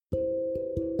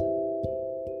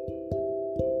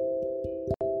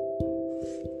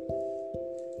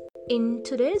In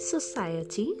today's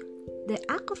society, the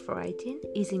act of writing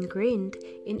is ingrained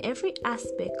in every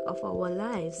aspect of our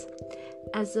lives,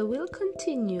 as it will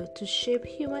continue to shape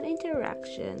human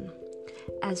interaction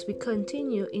as we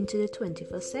continue into the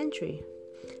 21st century.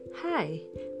 Hi,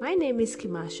 my name is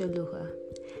Kimmasha Lowhar.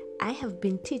 I have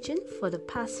been teaching for the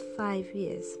past 5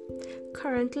 years.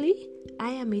 Currently, I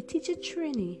am a teacher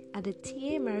trainee at the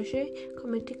T.A. Marche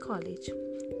Community College,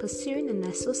 pursuing an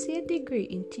associate degree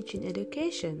in teaching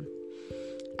education.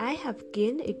 I have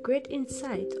gained a great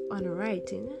insight on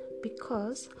writing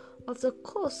because of the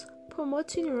course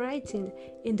promoting writing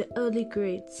in the early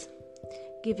grades.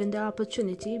 Given the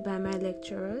opportunity by my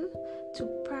lecturer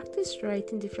to practice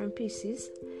writing different pieces,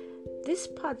 this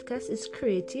podcast is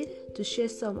created to share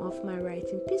some of my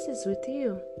writing pieces with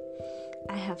you.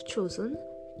 I have chosen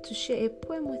to share a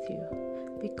poem with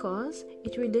you because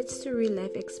it relates to real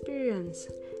life experience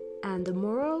and the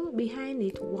moral behind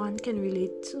it one can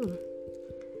relate to.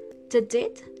 The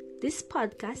date this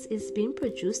podcast is being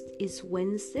produced is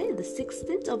Wednesday, the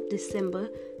 16th of December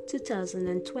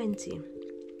 2020.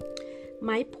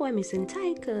 My poem is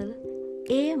entitled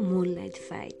A Moonlight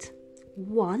Fight.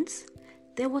 Once,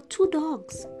 there were two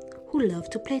dogs who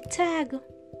loved to play tag.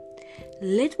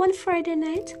 Late one Friday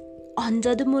night,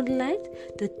 under the moonlight,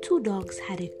 the two dogs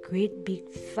had a great big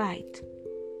fight.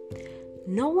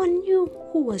 No one knew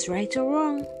who was right or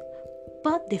wrong,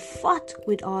 but they fought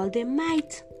with all their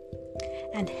might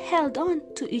and held on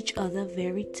to each other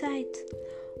very tight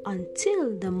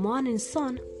until the morning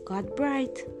sun got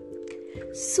bright.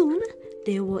 Soon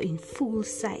they were in full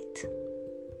sight.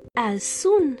 As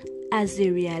soon as they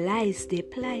realized their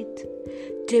plight,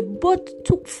 they both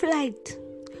took flight.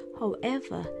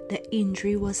 However, the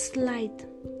injury was slight.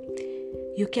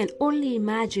 You can only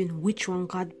imagine which one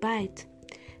got bite.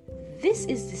 This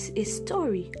is a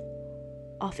story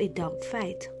of a dog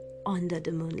fight under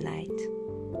the moonlight.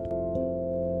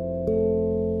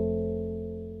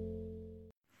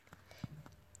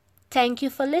 Thank you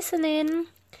for listening.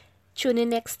 Tune in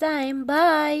next time.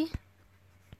 Bye.